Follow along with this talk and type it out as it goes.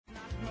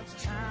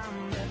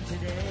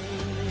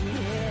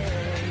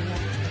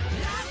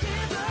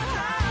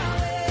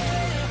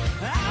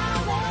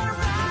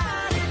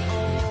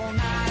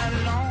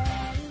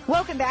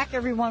Welcome back,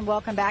 everyone.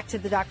 Welcome back to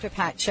the Dr.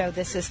 Pat Show.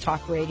 This is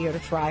Talk Radio to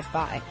Thrive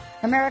By.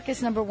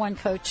 America's #1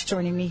 coach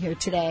joining me here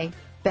today,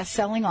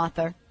 best-selling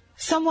author,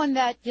 someone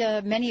that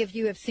many of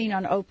you have seen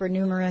on Oprah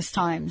numerous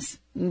times,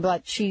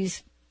 but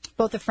she's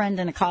both a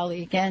friend and a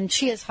colleague, and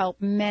she has helped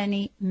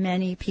many,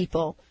 many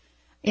people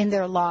in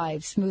their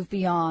lives move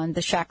beyond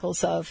the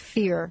shackles of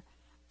fear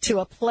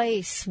to a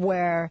place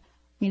where,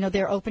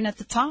 they're open at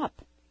the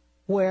top,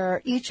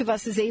 where each of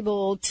us is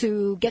able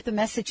to get the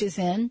messages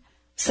in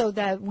so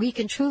that we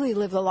can truly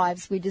live the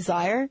lives we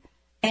desire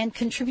and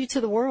contribute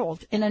to the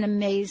world in an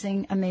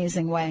amazing,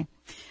 amazing way.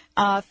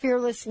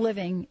 Fearless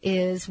living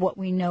is what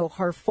we know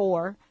her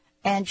for,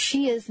 and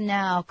she has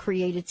now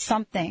created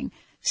something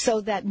so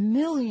that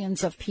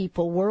millions of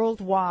people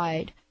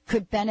worldwide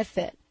could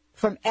benefit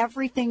from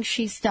everything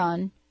she's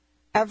done,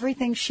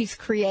 everything she's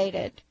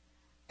created,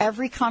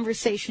 every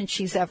conversation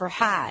she's ever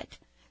had.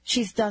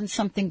 She's done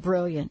something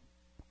brilliant.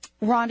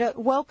 Rhonda,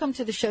 welcome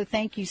to the show.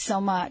 Thank you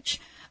so much.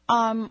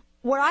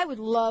 What I would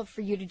love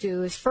for you to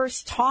do is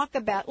first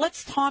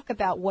let's talk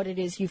about what it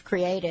is you've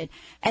created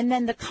and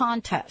then the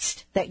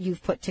contest that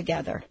you've put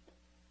together.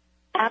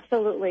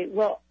 Absolutely.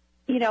 Well,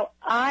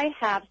 I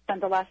have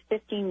spent the last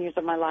 15 years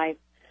of my life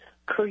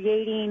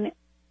creating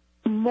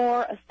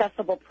more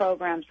accessible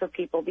programs for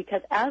people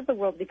because as the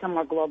world's become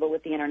more global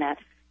with the Internet,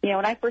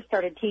 when I first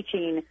started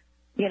teaching,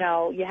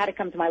 you had to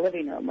come to my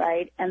living room,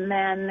 right? And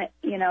then,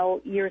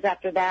 years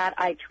after that,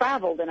 I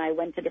traveled and I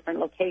went to different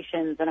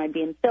locations and I'd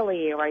be in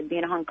Philly or I'd be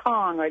in Hong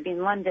Kong or I'd be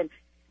in London.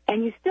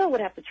 And you still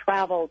would have to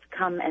travel to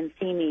come and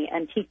see me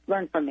and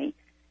learn from me.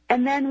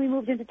 And then we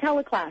moved into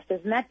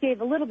teleclasses and that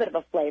gave a little bit of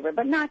a flavor,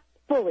 but not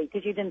fully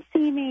because you didn't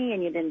see me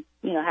and you didn't,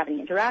 have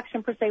any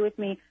interaction per se with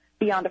me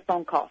beyond a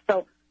phone call.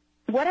 So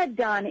what I've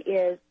done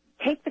is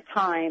take the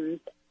time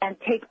and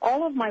take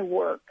all of my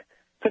work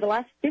for the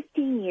last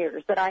 15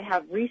 years that I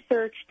have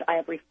researched, I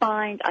have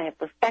refined, I have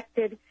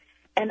perfected,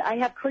 and I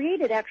have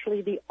created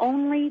actually the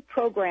only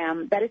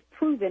program that is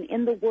proven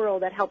in the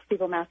world that helps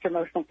people master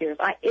emotional fears.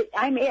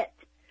 I'm it.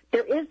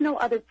 There is no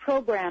other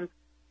program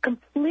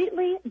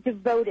completely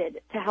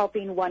devoted to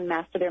helping one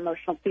master their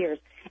emotional fears.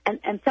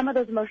 And some of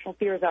those emotional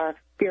fears are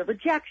fear of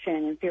rejection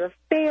and fear of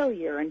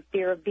failure and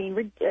fear of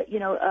being,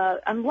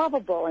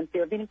 unlovable and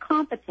fear of being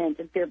incompetent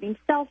and fear of being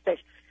selfish.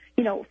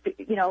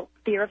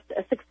 Fear of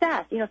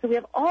success. So we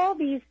have all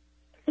these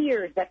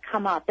fears that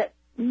come up that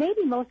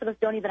maybe most of us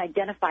don't even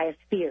identify as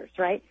fears,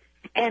 right?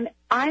 And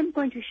I'm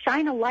going to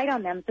shine a light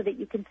on them so that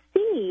you can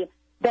see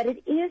that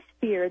it is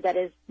fear that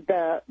is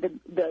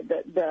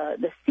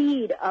the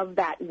seed of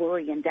that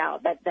worry and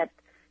doubt, that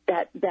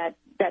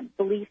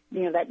belief,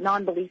 that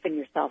non-belief in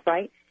yourself,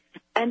 right?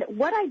 And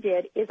what I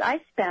did is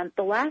I spent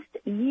the last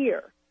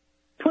year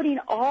putting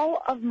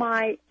all of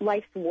my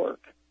life's work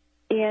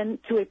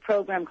into a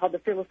program called the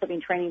Fearless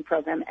Living Training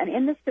Program. And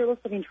in this Fearless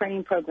Living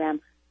Training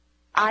Program,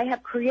 I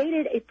have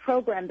created a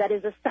program that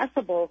is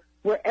accessible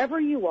wherever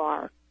you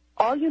are.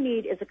 All you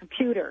need is a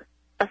computer,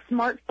 a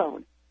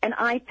smartphone, an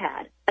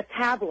iPad, a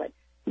tablet.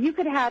 You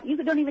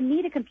don't even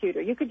need a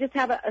computer. You could just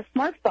have a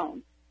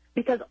smartphone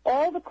because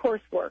all the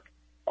coursework,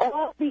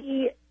 all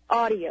the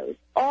audios,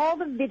 all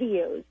the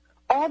videos,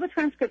 all the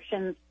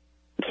transcriptions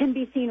can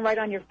be seen right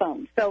on your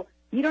phone. So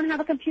you don't have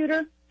a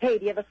computer? Hey,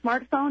 do you have a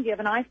smartphone? Do you have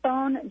an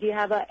iPhone? Do you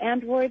have an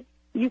Android?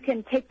 You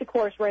can take the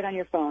course right on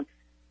your phone.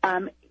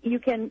 You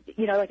can,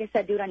 like I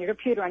said, do it on your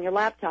computer, on your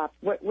laptop,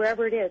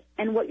 wherever it is.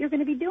 And what you're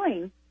going to be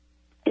doing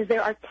is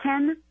there are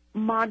 10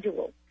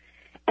 modules.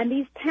 And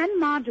these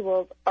 10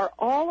 modules are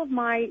all of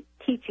my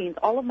teachings,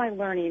 all of my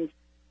learnings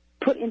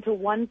put into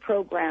one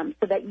program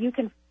so that you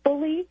can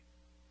fully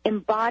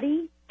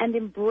embody and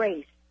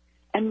embrace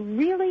and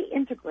really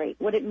integrate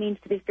what it means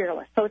to be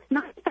fearless. So it's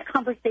not just a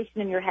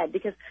conversation in your head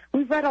because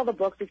we've read all the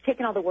books, we've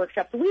taken all the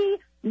workshops, we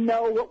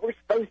know what we're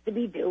supposed to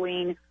be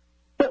doing,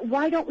 but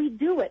why don't we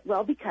do it?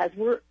 Well, because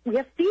we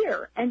have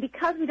fear, and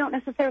because we don't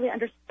necessarily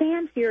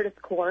understand fear at its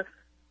core,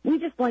 we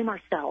just blame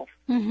ourselves.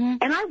 Mm-hmm.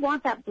 And I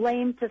want that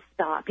blame to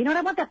stop.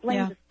 I want that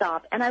blame to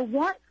stop, and I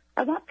want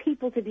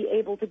people to be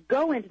able to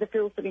go into the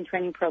Fearless Living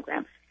Training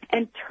Program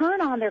and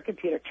turn on their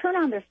computer, turn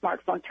on their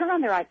smartphone, turn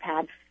on their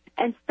iPad,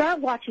 and start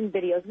watching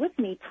videos with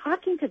me,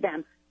 talking to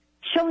them,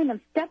 showing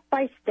them step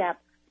by step,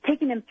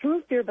 taking them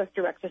through fear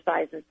buster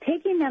exercises,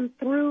 taking them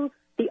through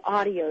the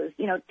audios,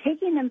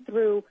 taking them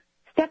through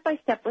step by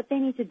step what they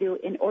need to do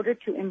in order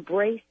to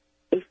embrace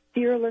a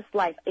fearless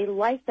life, a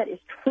life that is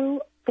true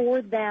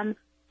for them,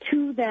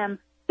 to them,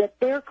 that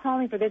they're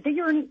calling for, that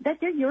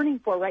they're yearning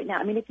for right now.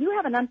 I mean, if you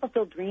have an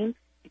unfulfilled dream,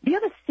 if you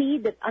have a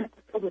seed that's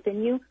unfulfilled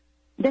within you,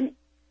 then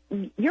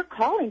you're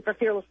calling for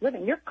fearless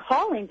living. You're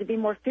calling to be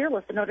more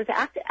fearless in order to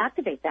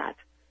activate that.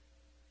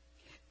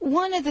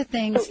 One of the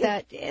things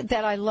that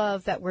I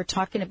love that we're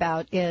talking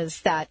about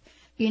is that,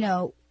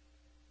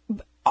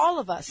 all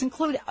of us,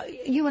 including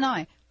you and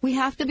I, we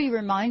have to be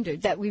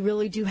reminded that we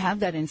really do have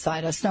that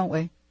inside us, don't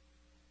we?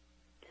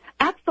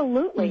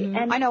 Absolutely. Mm-hmm.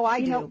 And I know I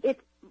do. And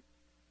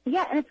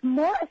it's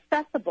more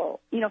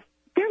accessible.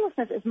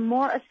 Fearlessness is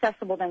more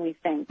accessible than we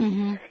think.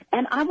 Mm-hmm.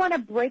 And I want to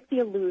break the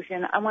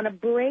illusion. I want to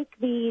break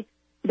the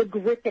the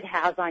grip it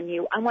has on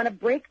you. I want to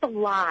break the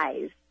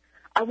lies.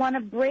 I want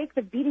to break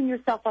the beating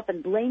yourself up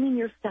and blaming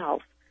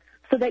yourself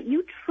so that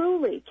you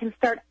truly can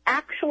start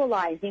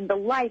actualizing the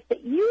life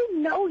that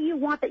you know you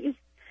want, and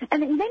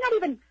you may not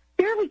even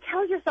barely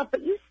tell yourself,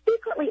 but you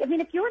secretly, I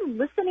mean, if you're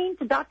listening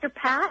to Dr.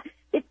 Pat,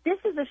 if this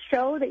is a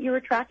show that you're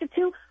attracted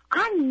to,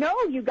 I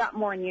know you got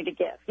more in you to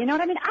give. You know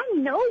what I mean? I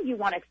know you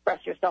want to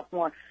express yourself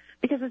more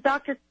because as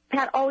Dr.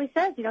 Pat always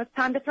says, you know, it's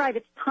time to thrive.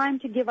 It's time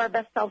to give our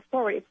best selves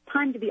forward. It's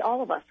time to be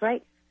all of us,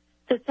 right?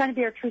 So it's time to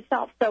be our true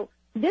self. So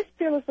this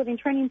Fearless Living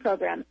Training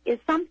Program is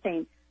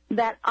something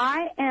that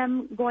I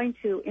am going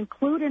to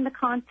include in the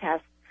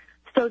contest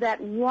so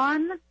that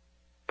one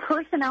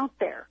person out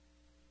there,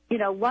 you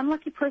know, one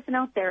lucky person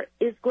out there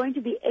is going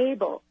to be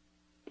able,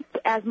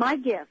 as my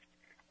gift,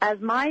 as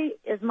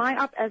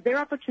their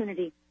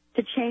opportunity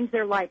to change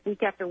their life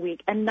week after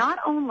week. And not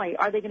only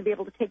are they going to be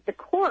able to take the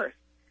course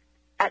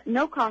at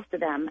no cost to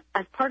them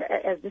as part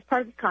of this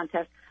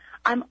contest,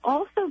 I'm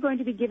also going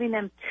to be giving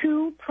them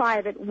 2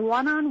 private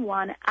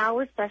one-on-one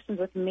hour sessions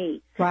with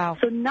me. Wow.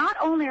 So not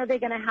only are they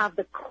going to have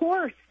the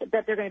course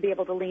that they're going to be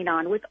able to lean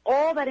on with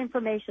all that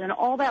information and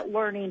all that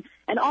learning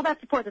and all that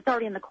support that's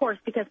already in the course,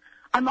 because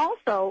I'm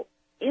also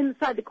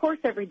inside the course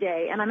every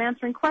day and I'm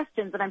answering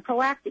questions and I'm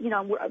proactive. You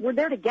know, we're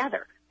there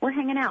together. We're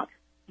hanging out.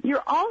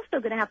 You're also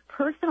going to have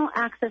personal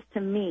access to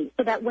me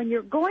so that when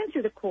you're going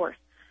through the course,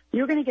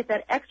 you're going to get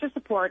that extra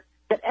support,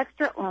 that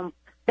extra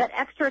that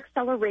extra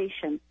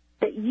acceleration,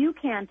 that you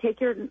can take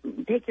your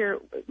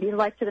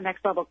life to the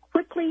next level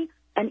quickly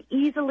and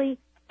easily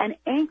and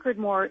anchored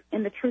more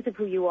in the truth of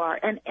who you are.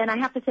 And I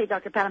have to say,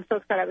 Dr. Pat, I'm so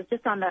excited. I was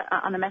just on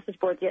the message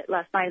board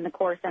last night in the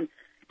course, and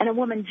a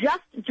woman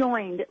just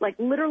joined, like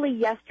literally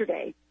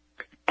yesterday,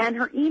 and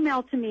her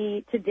email to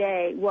me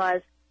today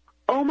was,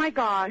 oh my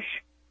gosh,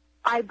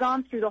 I've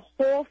gone through the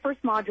whole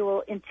first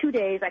module in 2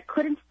 days. I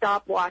couldn't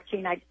stop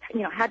watching. I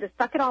had to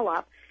suck it all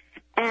up.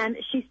 And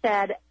she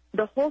said,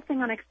 the whole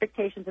thing on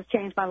expectations has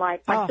changed my life.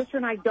 My sister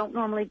and I don't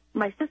normally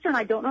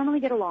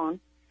get along.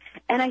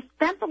 And I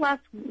spent the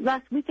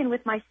last weekend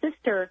with my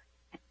sister,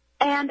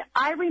 and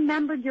I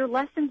remembered your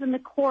lessons in the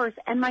course,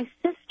 and my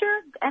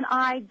sister and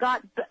I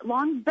got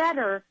along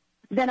better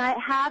than I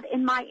have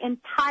in my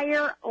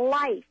entire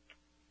life.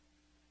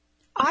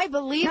 I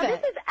believe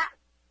it.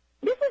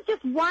 This is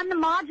just one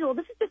module.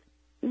 This is just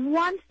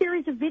one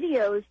series of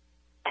videos,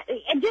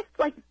 and just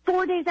like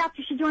 4 days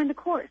after she joined the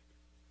course.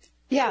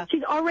 Yeah.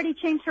 She's already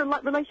changed her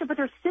relationship with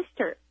her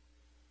sister.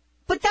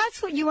 But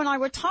that's what you and I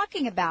were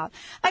talking about.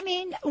 I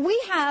mean,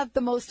 we have the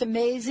most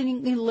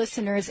amazing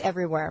listeners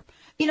everywhere.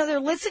 You know,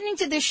 they're listening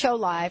to this show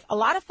live. A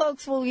lot of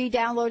folks will be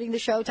downloading the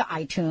show to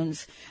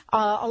iTunes.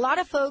 A lot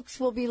of folks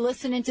will be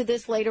listening to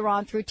this later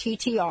on through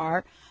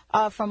TTR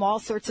from all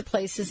sorts of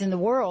places in the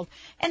world.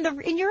 And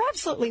you're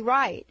absolutely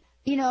right.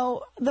 You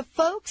know, the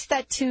folks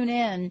that tune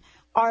in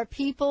are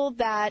people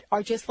that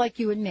are just like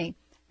you and me.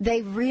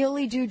 They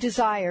really do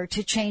desire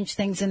to change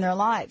things in their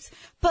lives.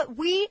 But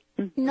we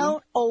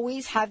don't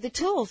always have the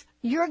tools.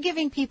 You're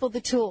giving people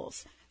the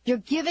tools. You're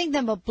giving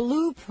them a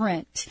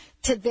blueprint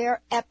to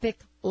their epic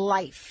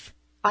life.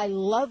 I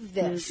love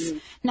this. Mm-hmm.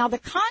 Now, the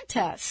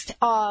contest,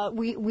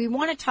 we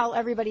want to tell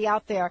everybody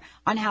out there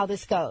on how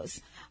this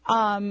goes.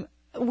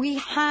 We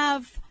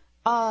have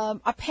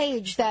a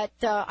page that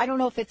I don't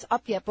know if it's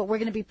up yet, but we're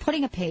going to be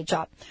putting a page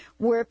up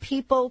where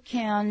people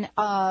can,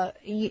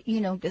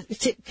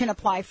 can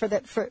apply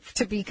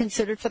to be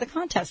considered for the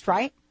contest,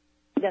 right?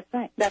 That's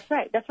right.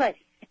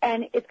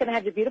 And it's going to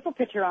have your beautiful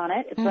picture on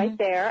it. It's right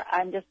there.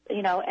 I'm just, and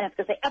it's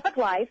going to say Epic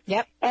Life.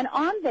 Yep. And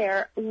on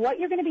there, what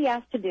you're going to be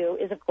asked to do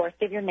is, of course,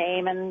 give your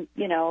name and,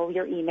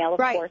 your email, of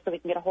course, so we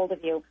can get a hold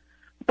of you.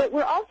 But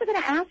we're also going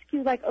to ask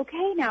you, like,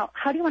 okay, now,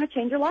 how do you want to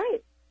change your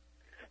life?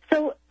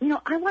 So,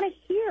 I want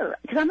to hear,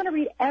 because I'm going to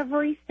read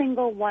every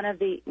single one of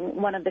the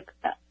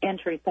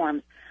entry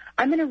forms.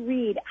 I'm going to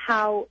read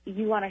how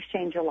you want to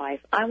change your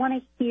life. I want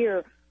to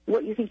hear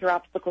what you think your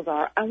obstacles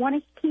are. I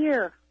want to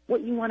hear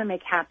what you want to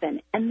make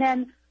happen. And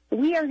then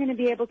we are going to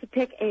be able to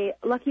pick a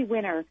lucky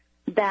winner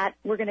that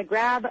we're going to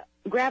grab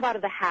out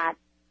of the hat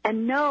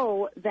and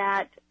know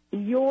that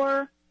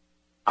your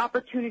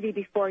opportunity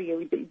before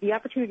you, the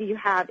opportunity you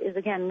have is,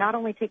 again, not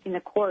only taking the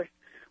course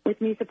with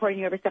me supporting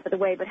you every step of the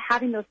way, but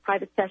having those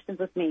private sessions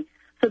with me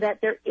so that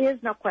there is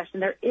no question,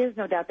 there is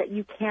no doubt that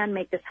you can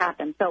make this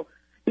happen. So,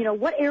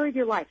 what area of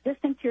your life,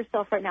 just think to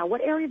yourself right now,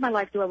 what area of my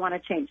life do I want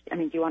to change? I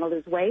mean, do you want to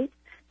lose weight?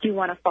 Do you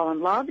want to fall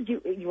in love? Do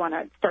you want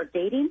to start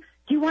dating?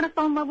 Do you want to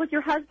fall in love with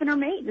your husband or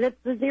mate that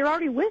you're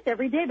already with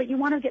every day, but you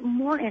want to get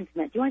more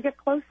intimate? Do you want to get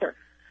closer?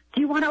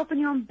 Do you want to open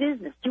your own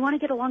business? Do you want to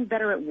get along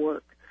better at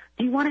work?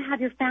 Do you want to have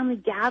your family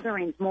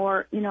gatherings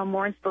more,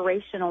 more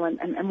inspirational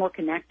and more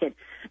connected?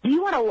 Do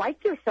you want to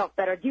like yourself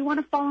better? Do you want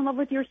to fall in love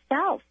with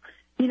yourself?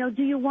 Do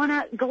you want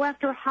to go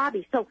after a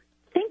hobby? So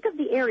think of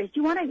the areas.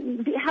 Do you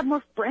want to have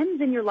more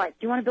friends in your life?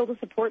 Do you want to build a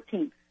support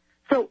team?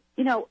 So,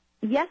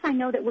 yes, I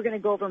know that we're going to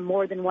go over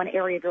more than one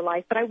area of your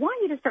life, but I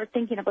want you to start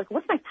thinking of, like,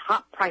 what's my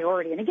top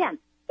priority? And again,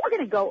 we're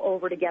going to go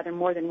over together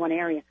more than one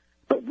area.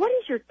 But what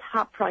is your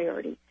top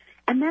priority?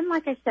 And then,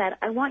 like I said,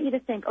 I want you to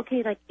think,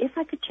 okay, like, if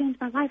I could change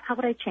my life, how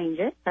would I change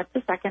it? That's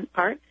the second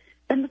part.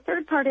 Then the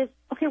third part is,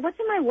 okay, what's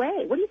in my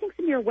way? What do you think's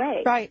in your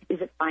way? Right. Is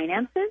it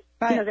finances?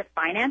 Right. Is it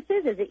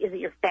finances? Is it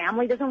your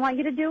family doesn't want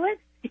you to do it?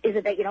 Is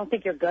it that you don't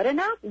think you're good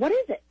enough? What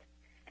is it?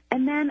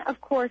 And then, of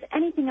course,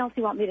 anything else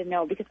you want me to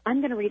know, because I'm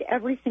going to read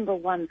every single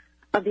one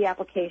of the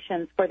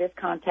applications for this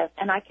contest,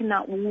 and I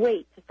cannot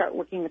wait to start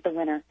working with the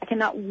winner. I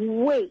cannot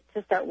wait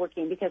to start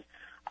working, because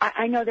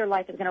I know their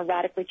life is going to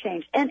radically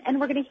change. And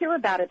we're going to hear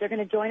about it. They're going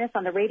to join us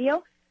on the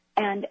radio,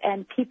 and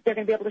they're going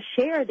to be able to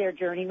share their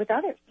journey with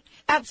others.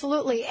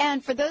 Absolutely.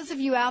 And for those of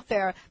you out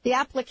there, the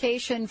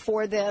application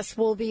for this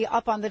will be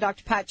up on the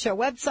Dr. Pat Show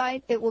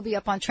website. It will be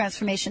up on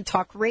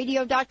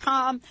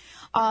transformationtalkradio.com.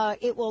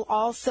 It will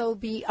also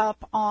be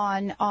up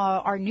on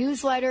our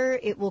newsletter.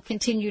 It will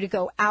continue to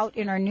go out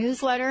in our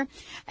newsletter.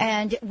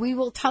 And we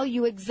will tell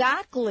you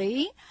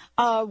exactly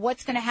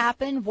what's going to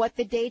happen, what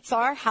the dates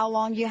are, how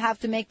long you have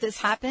to make this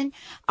happen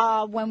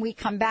when we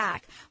come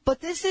back.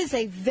 But this is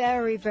a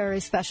very, very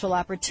special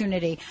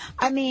opportunity.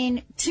 I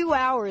mean, 2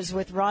 hours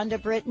with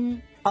Rhonda Britton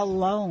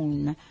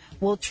alone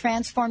will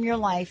transform your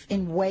life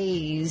in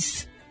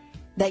ways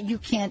that you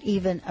can't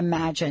even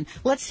imagine.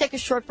 Let's take a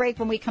short break.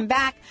 When we come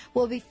back,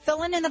 we'll be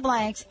filling in the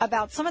blanks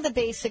about some of the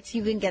basics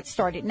you can get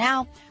started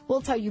now.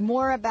 We'll tell you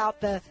more about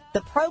the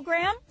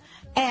program,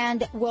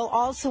 and we'll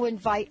also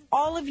invite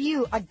all of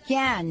you,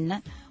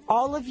 again,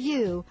 all of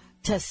you,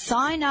 to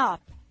sign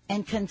up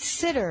and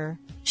consider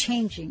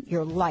changing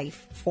your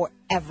life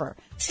forever.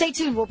 Stay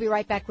tuned. We'll be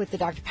right back with the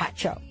Dr. Pat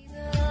Show.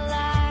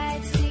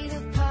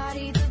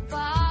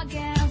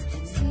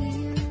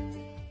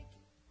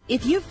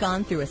 If you've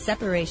gone through a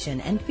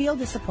separation and feel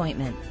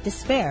disappointment,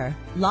 despair,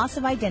 loss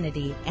of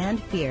identity,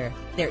 and fear,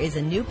 there is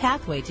a new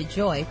pathway to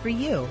joy for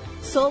you.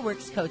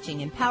 Soulworks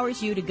Coaching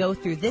empowers you to go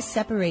through this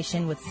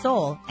separation with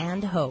soul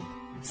and hope.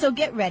 So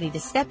get ready to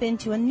step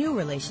into a new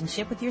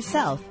relationship with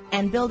yourself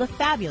and build a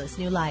fabulous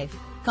new life.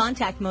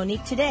 Contact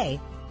Monique today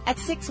at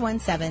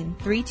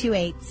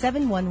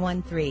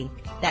 617-328-7113.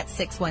 That's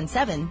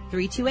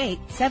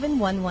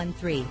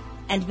 617-328-7113.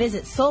 And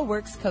visit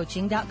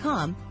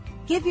soulworkscoaching.com.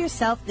 Give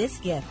yourself this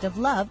gift of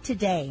love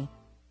today.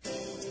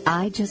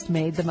 I just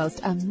made the most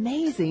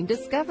amazing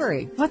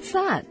discovery. What's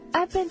that?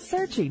 I've been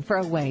searching for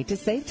a way to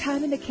save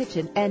time in the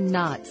kitchen and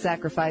not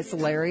sacrifice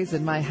calories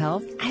in my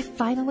health. I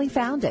finally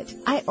found it.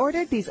 I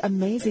ordered these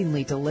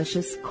amazingly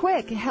delicious,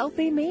 quick,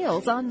 healthy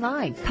meals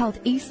online called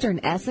Eastern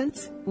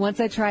Essence. Once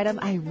I tried them,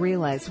 I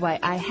realized why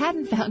I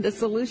hadn't found a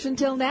solution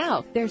till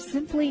now. There's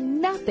simply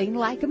nothing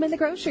like them in the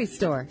grocery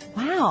store.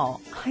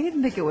 Wow, I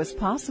didn't think it was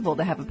possible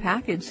to have a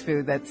packaged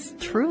food that's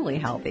truly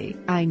healthy.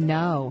 I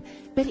know,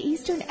 but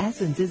Eastern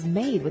Essence is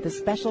made with a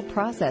special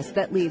process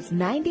that leaves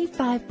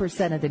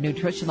 95% of the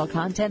nutritional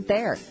content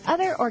there.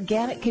 Other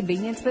organic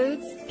convenience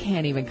foods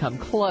can't even come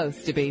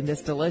close to being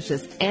this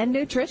delicious and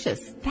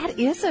nutritious. That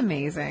is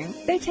amazing.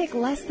 They take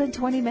less than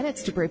 20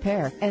 minutes to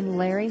prepare, and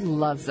Larry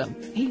loves them.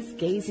 He's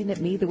gazing at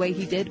me the way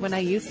he did when I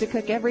used to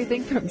cook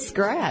everything from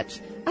scratch.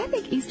 I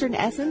think Eastern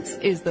Essence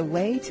is the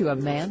way to a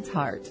man's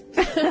heart.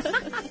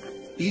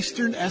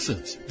 Eastern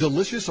Essence,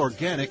 delicious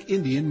organic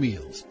Indian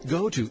meals.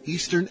 Go to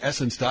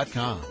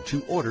easternessence.com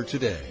to order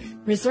today.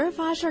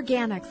 Reservage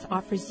Organics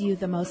offers you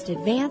the most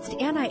advanced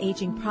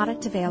anti-aging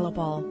product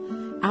available.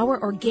 Our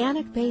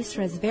organic-based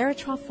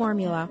resveratrol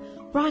formula,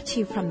 brought to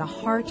you from the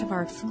heart of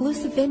our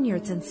exclusive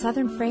vineyards in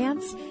southern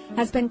France,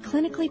 has been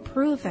clinically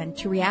proven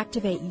to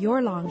reactivate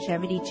your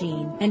longevity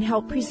gene and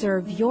help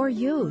preserve your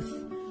youth.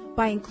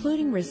 By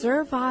including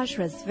Reservage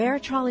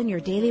resveratrol in your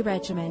daily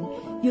regimen,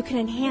 you can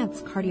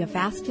enhance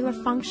cardiovascular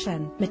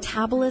function,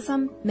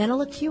 metabolism,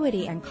 mental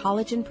acuity, and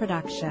collagen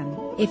production.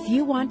 If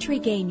you want to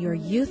regain your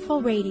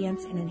youthful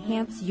radiance and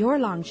enhance your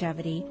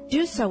longevity,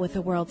 do so with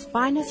the world's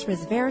finest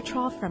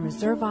resveratrol from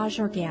Reservage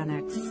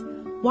Organics.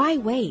 Why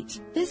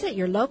wait? Visit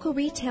your local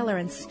retailer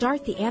and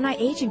start the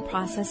anti-aging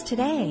process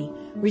today.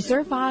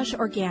 Reservage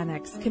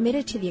Organics,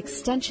 committed to the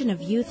extension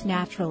of youth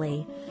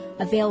naturally.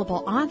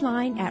 Available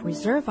online at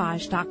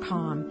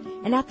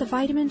reservage.com and at the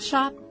Vitamin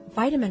Shop,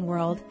 Vitamin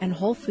World, and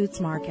Whole Foods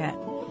Market.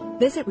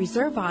 Visit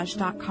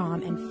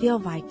reservage.com and feel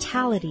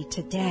vitality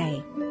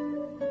today.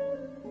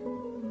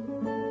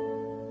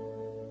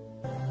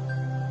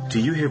 Do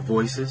you hear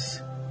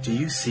voices? Do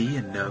you see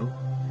and know?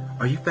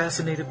 Are you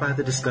fascinated by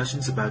the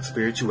discussions about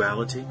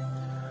spirituality?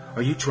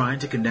 Are you trying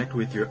to connect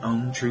with your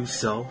own true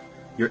self,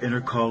 your inner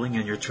calling,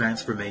 and your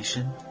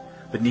transformation,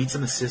 but need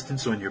some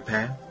assistance on your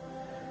path?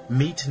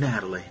 Meet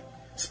Natalie,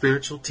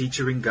 spiritual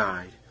teacher and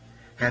guide,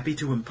 happy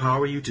to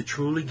empower you to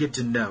truly get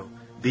to know,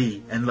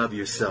 be, and love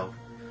yourself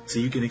so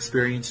you can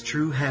experience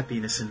true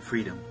happiness and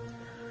freedom.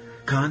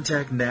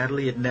 Contact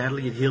Natalie at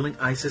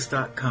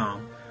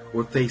natalie@healingisis.com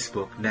or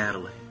Facebook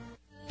Natalie.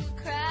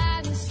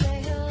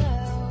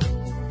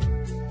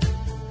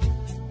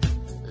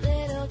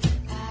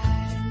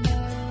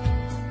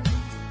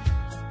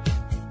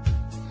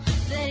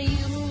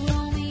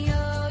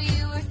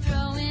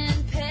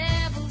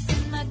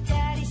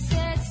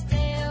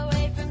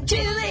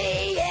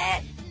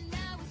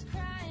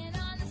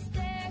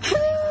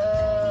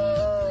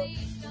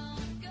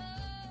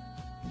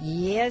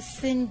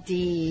 Yes,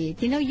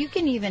 indeed. You know, you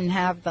can even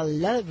have the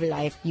love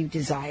life you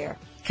desire.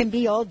 It can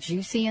be all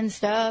juicy and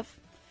stuff,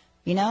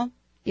 you know.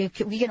 We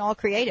can all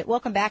create it.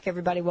 Welcome back,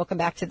 everybody. Welcome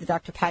back to the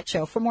Dr. Pat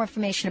Show. For more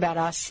information about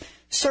us,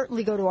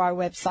 certainly go to our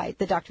website,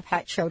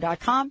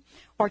 thedrpatshow.com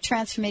or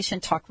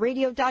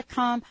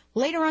transformationtalkradio.com.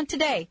 Later on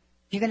today,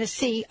 you're going to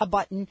see a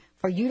button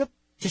for you to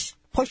just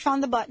push on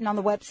the button on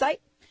the website,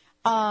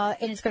 and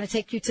it's going to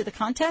take you to the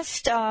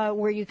contest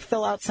where you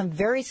fill out some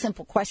very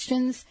simple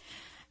questions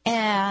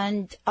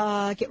and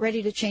get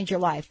ready to change your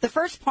life. The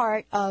first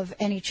part of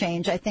any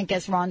change, I think,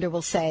 as Rhonda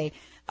will say,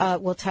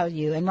 will tell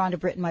you, and Rhonda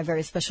Britton, my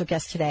very special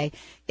guest today,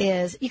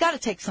 is you got to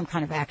take some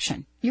kind of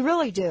action. You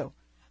really do.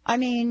 I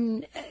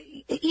mean,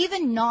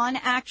 even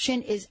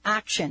non-action is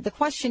action. The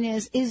question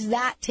is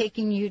that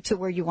taking you to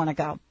where you want to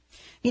go?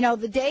 You know,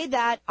 the day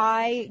that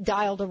I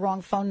dialed a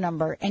wrong phone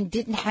number and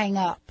didn't hang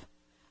up,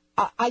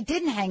 I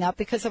didn't hang up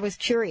because I was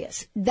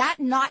curious. That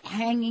not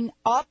hanging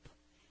up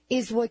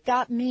is what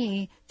got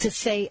me to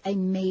say a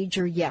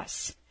major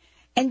yes.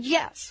 And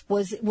yes,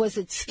 was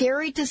it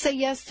scary to say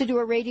yes to do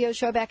a radio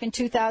show back in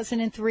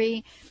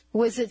 2003?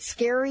 Was it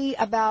scary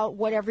about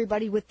what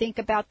everybody would think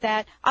about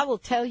that? I will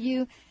tell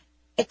you,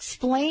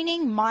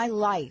 explaining my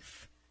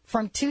life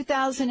from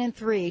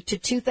 2003 to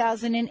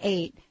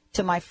 2008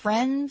 to my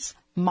friends,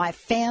 my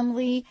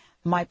family,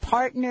 my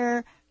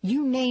partner,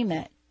 you name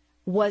it,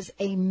 was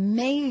a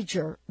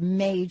major,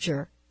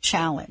 major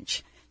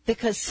challenge.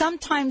 Because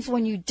sometimes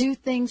when you do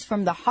things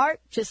from the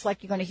heart, just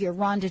like you're going to hear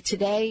Rhonda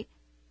today,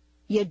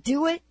 you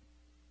do it,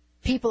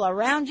 people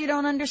around you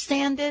don't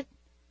understand it,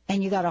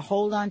 and you got to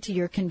hold on to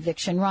your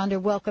conviction.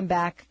 Rhonda, welcome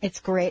back. It's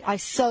great. I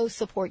so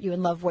support you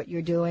and love what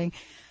you're doing.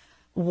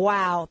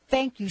 Wow.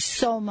 Thank you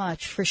so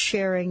much for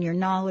sharing your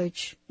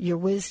knowledge, your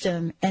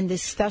wisdom, and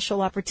this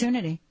special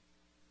opportunity.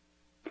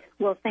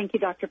 Well, thank you,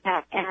 Dr.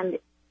 Pat. And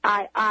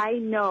I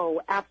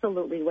know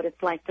absolutely what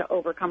it's like to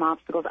overcome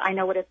obstacles. I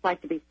know what it's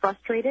like to be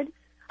frustrated.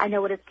 I know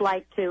what it's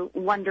like to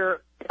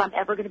wonder if I'm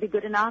ever going to be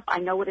good enough. I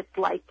know what it's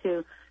like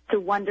to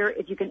wonder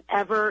if you can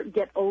ever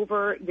get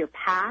over your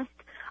past.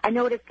 I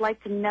know what it's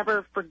like to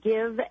never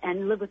forgive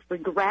and live with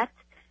regret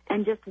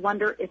and just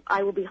wonder if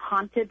I will be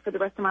haunted for the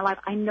rest of my life.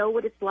 I know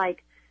what it's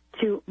like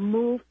to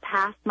move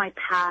past my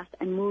past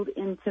and move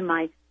into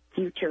my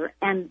future.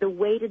 And the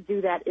way to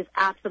do that is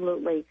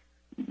absolutely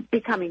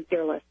becoming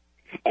fearless.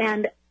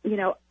 And, you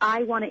know,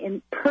 I want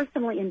to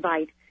personally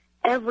invite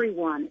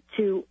everyone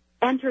to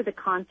enter the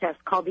contest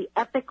called the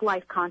Epic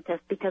Life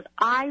Contest, because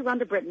I,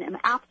 Rhonda Britton, am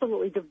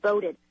absolutely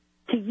devoted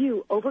to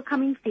you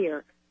overcoming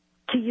fear,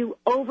 to you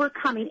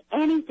overcoming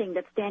anything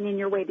that's standing in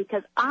your way,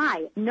 because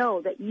I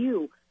know that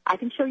I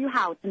can show you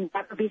how to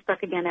never be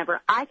stuck again ever.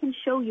 I can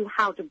show you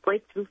how to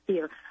break through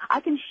fear. I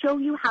can show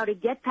you how to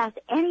get past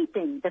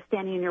anything that's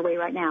standing in your way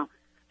right now.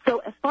 So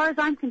as far as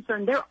I'm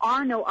concerned, there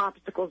are no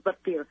obstacles but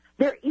fear.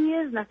 There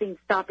is nothing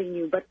stopping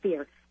you but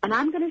fear. And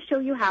I'm going to show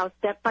you how,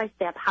 step by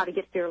step, how to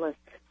get fearless.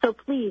 So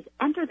please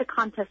enter the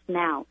contest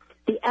now,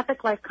 the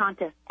Epic Life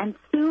Contest, and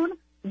soon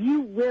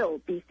you will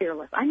be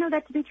fearless. I know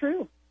that to be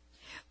true.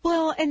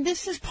 Well, and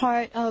this is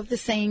part of the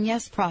saying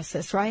yes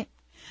process, right?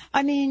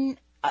 I mean,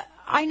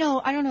 I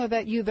don't know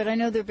about you, but I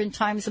know there have been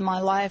times in my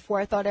life where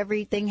I thought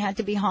everything had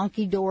to be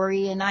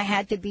honky-dory and I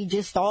had to be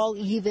just all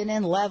even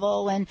and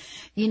level and,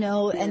 you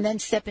know, and then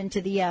step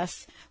into the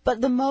yes.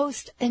 But the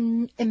most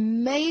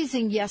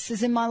amazing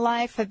yeses in my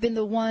life have been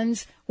the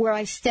ones where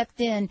I stepped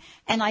in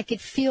and I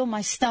could feel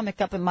my stomach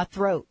up in my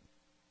throat.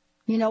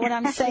 You know what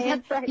I'm saying?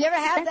 That's right. You ever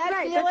had That's that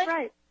right. feeling? That's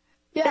right.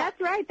 Yeah.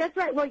 That's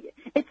right. Well,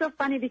 it's so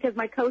funny because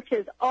my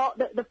coaches,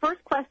 the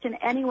first question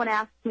anyone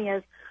asks me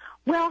is,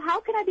 well, how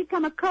can I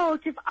become a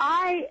coach if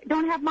I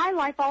don't have my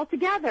life all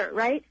together,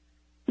 right?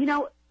 You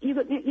know,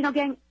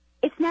 gang,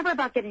 it's never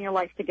about getting your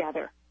life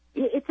together.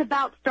 It's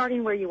about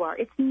starting where you are.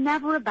 It's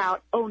never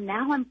about, oh,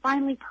 now I'm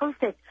finally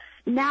perfect.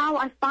 Now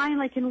I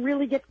finally can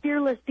really get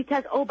fearless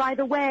because, oh, by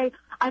the way,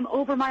 I'm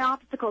over my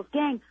obstacles.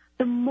 Gang,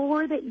 the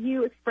more that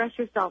you express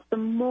yourself, the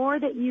more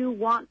that you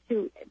want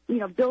to, you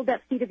know, build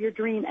that seed of your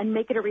dream and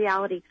make it a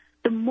reality,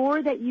 the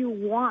more that you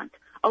want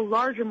a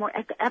larger, more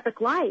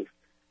epic life,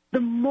 the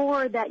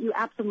more that you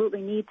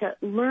absolutely need to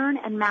learn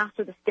and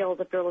master the skills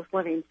of fearless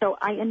living. So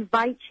I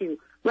invite you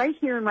right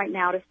here and right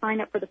now to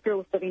sign up for the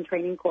Fearless Living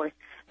Training Course,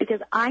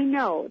 because I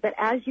know that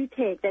as you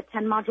take that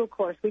 10-module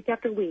course week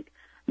after week,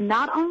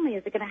 not only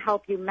is it going to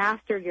help you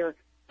master your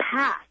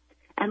past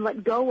and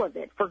let go of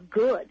it for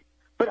good,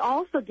 but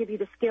also give you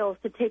the skills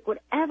to take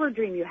whatever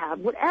dream you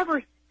have,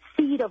 whatever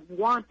seed of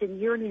want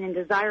and yearning and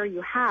desire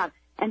you have,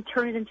 and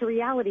turn it into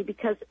reality,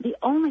 because the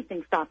only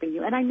thing stopping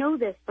you, and I know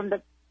this from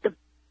the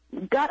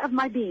gut of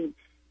my being,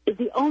 is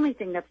the only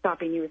thing that's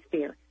stopping you is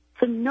fear.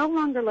 So no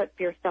longer let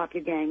fear stop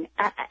you, gang.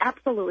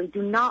 Absolutely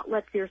do not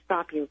let fear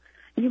stop you.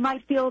 You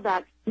might feel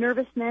that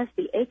nervousness,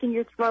 the ache in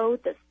your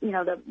throat,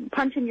 the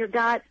punch in your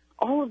gut,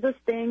 all of those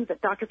things that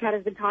Dr. Pat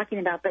has been talking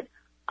about. But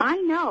I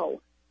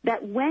know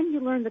that when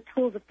you learn the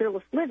tools of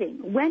fearless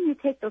living, when you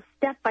take those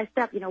step by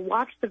step,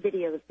 watch the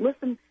videos,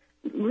 listen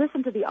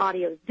to the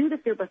audios, do the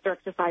Fear Buster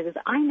exercises,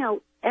 I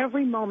know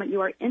every moment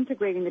you are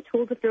integrating the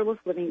tools of fearless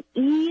living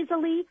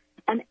easily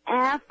and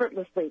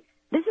effortlessly.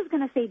 This is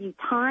going to save you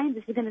time.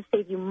 This is going to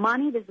save you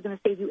money. This is going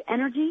to save you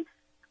energy.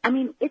 I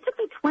mean, it took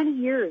me 20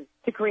 years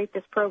to create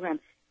this program.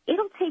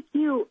 It'll take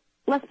you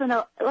less than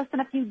a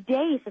few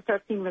days to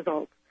start seeing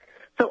results.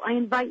 So I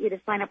invite you to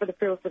sign up for the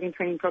Fearless Living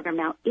Training Program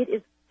now. It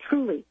is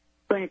truly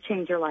going to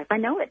change your life. I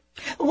know it.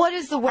 What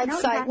is the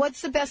website?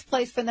 What's the best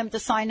place for them to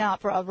sign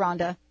up,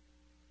 Rhonda?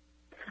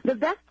 The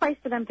best place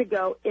for them to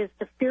go is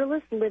to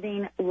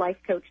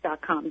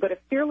fearlesslivinglifecoach.com. Go to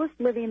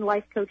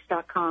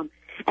fearlesslivinglifecoach.com,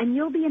 and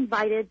you'll be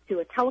invited to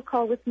a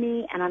telecall with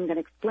me, and I'm going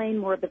to explain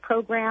more of the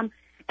program.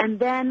 And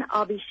then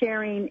I'll be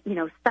sharing,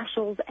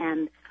 specials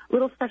and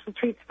little special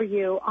treats for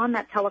you on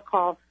that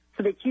telecall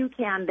so that you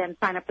can then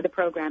sign up for the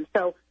program.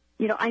 So,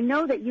 I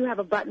know that you have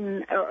a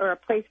button or a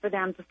place for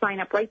them to sign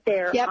up right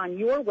there on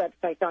your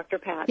website, Dr.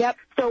 Pat. Yep.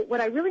 So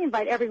what I really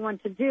invite everyone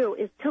to do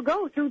is to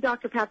go through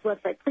Dr. Pat's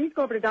website. Please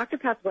go over to Dr.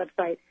 Pat's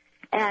website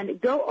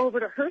and go over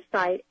to her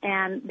site,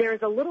 and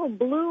there's a little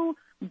blue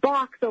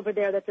box over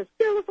there that says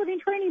Fearless Living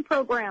Training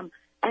Program,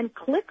 and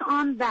click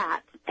on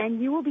that,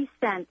 and you will be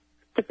sent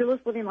to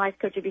Fearless Living Life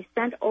Coach. You'll be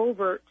sent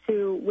over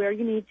to where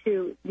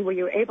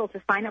you're able to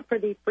sign up for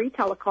the free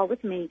telecall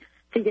with me.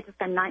 So you get to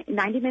spend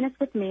 90 minutes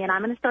with me, and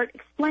I'm going to start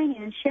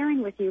explaining and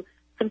sharing with you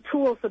some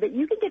tools so that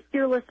you can get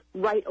fearless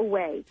right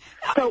away.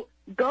 So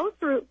go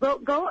to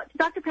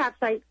Dr. Pat's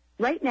site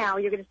right now.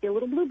 You're going to see a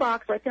little blue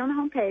box right there on the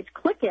home page.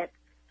 Click it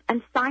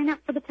and sign up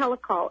for the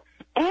telecall.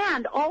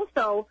 And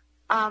also,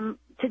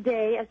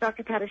 today, as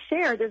Dr. Pat has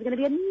shared, there's going to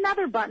be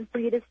another button for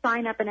you to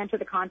sign up and enter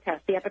the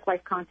contest, the Epic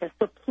Life Contest.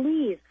 So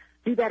please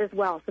do that as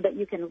well so that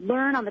you can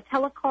learn on the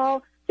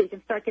telecall, so you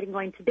can start getting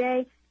going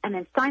today, and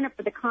then sign up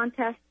for the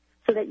contest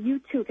so that you,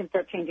 too, can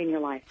start changing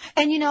your life.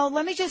 And,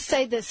 let me just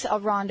say this,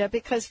 Rhonda,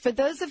 because for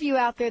those of you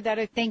out there that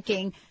are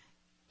thinking,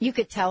 you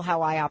could tell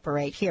how I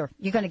operate. Here,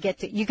 you're going to get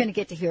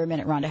to hear a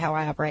minute, Rhonda, how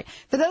I operate.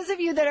 For those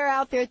of you that are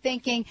out there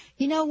thinking,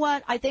 you know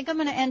what, I think I'm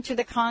going to enter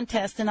the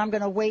contest and I'm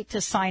going to wait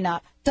to sign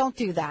up. Don't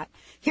do that.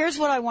 Here's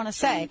what I want to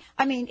say.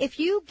 I mean, if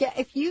you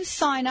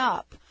sign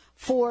up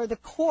for the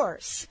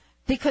course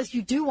because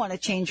you do want to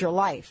change your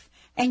life,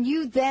 and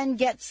you then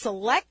get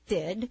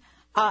selected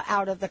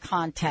out of the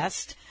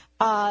contest,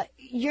 but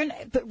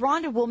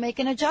Rhonda will make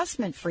an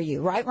adjustment for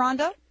you, right,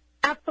 Rhonda?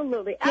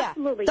 Absolutely. Yeah.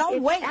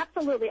 Don't wait.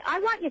 Absolutely. I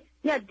want you,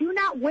 do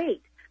not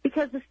wait,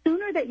 because the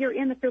sooner that you're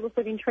in the Fearless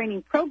Living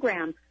Training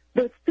Program,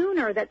 the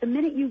sooner that the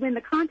minute you win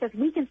the contest,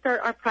 we can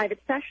start our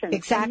private sessions.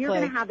 Exactly. And you're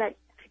going to have that.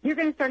 You're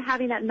going to start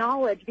having that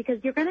knowledge,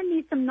 because you're going to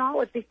need some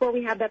knowledge before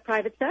we have that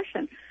private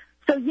session.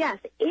 So, yes,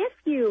 if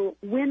you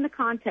win the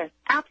contest,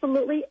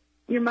 absolutely,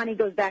 your money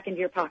goes back into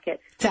your pocket.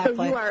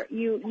 Exactly. So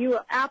you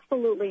will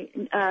absolutely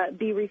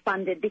be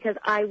refunded, because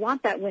I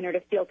want that winner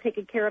to feel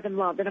taken care of and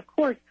loved. And, of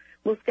course,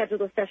 we'll schedule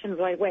those sessions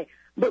right away.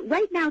 But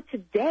right now,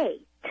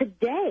 today,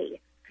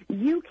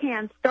 you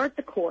can start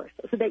the course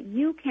so that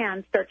you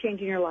can start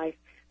changing your life,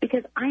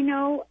 because I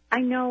know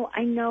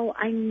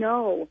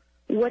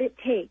what it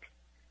takes.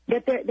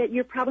 That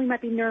you probably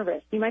might be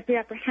nervous. You might be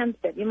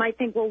apprehensive. You might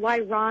think, well, why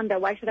Rhonda?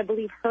 Why should I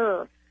believe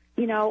her?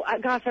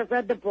 Gosh, I've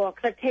read the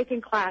books. I've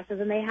taken classes,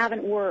 and they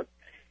haven't worked.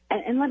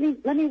 And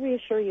let me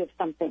reassure you of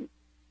something.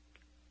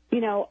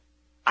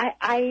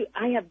 I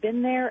have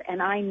been there,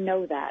 and I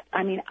know that.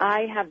 I mean,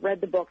 I have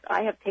read the books.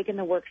 I have taken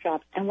the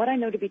workshops. And what I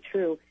know to be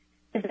true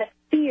is that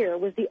fear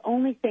was the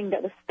only thing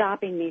that was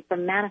stopping me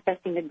from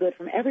manifesting the good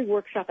from every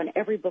workshop and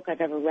every book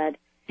I've ever read.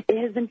 It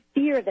has been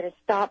fear that has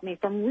stopped me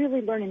from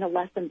really learning the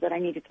lessons that I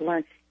needed to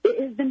learn. It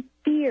has been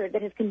fear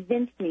that has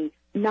convinced me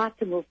not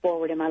to move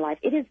forward in my life.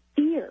 It is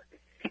fear.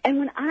 And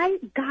when I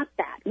got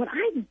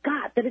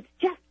that it's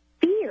just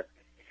fear,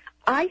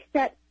 I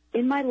set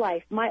in my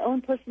life my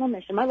own personal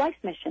mission, my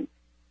life's mission,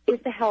 is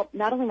to help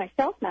not only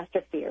myself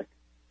master fear,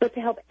 but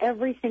to help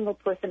every single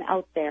person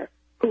out there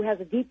who has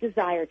a deep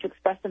desire to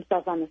express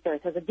themselves on this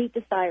earth, has a deep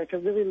desire to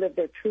really live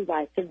their true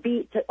life,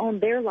 to own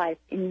their life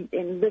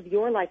and live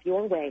your life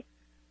your way.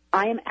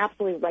 I am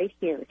absolutely right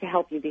here to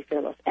help you be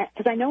fearless,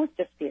 because I know it's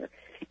just fear.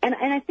 And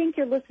I think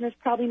your listeners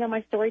probably know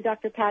my story,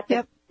 Dr. Pat.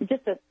 Yep.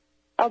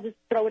 I'll just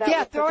throw it out.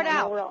 Yeah, throw it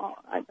out.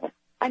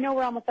 I know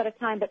we're almost out of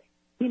time, but,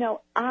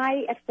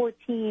 I, at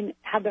 14,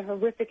 had the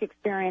horrific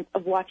experience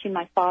of watching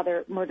my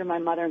father murder my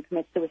mother and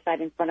commit suicide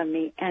in front of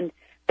me. And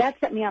that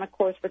set me on a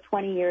course for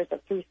 20 years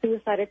of through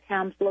suicide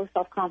attempts, low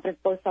self-confidence,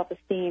 low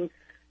self-esteem,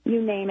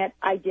 you name it,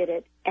 I did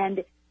it.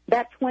 And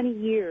that 20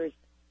 years,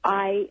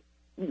 I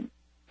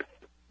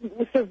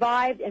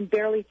survived and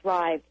barely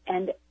thrived.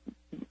 And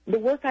the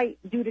work I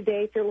do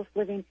today, Fearless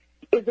Living,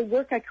 is the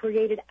work I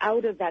created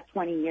out of that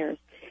 20 years.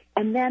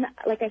 And then,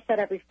 like I said,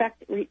 I've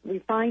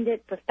refined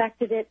it,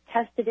 perfected it,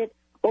 tested it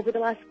over the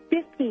last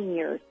 15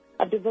 years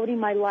of devoting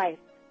my life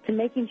to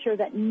making sure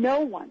that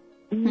no one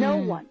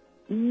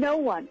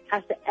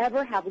has to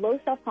ever have low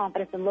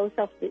self-confidence and low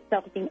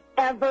self-esteem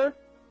ever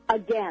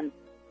again.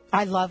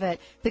 I love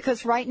it,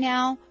 because right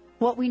now,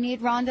 what we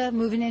need, Rhonda,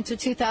 moving into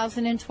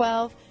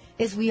 2012,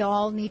 is we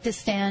all need to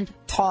stand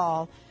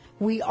tall.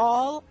 We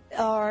all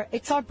are,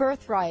 it's our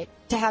birthright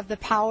to have the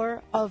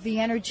power of the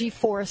energy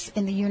force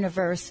in the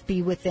universe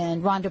be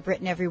within. Rhonda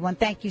Britton, everyone.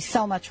 Thank you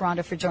so much,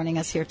 Rhonda, for joining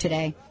us here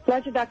today.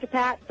 Pleasure, Dr.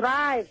 Pat.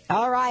 Thrive.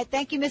 All right.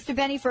 Thank you, Mr.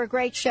 Benny, for a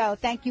great show.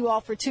 Thank you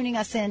all for tuning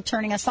us in,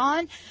 turning us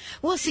on.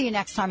 We'll see you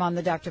next time on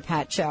the Dr.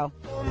 Pat Show.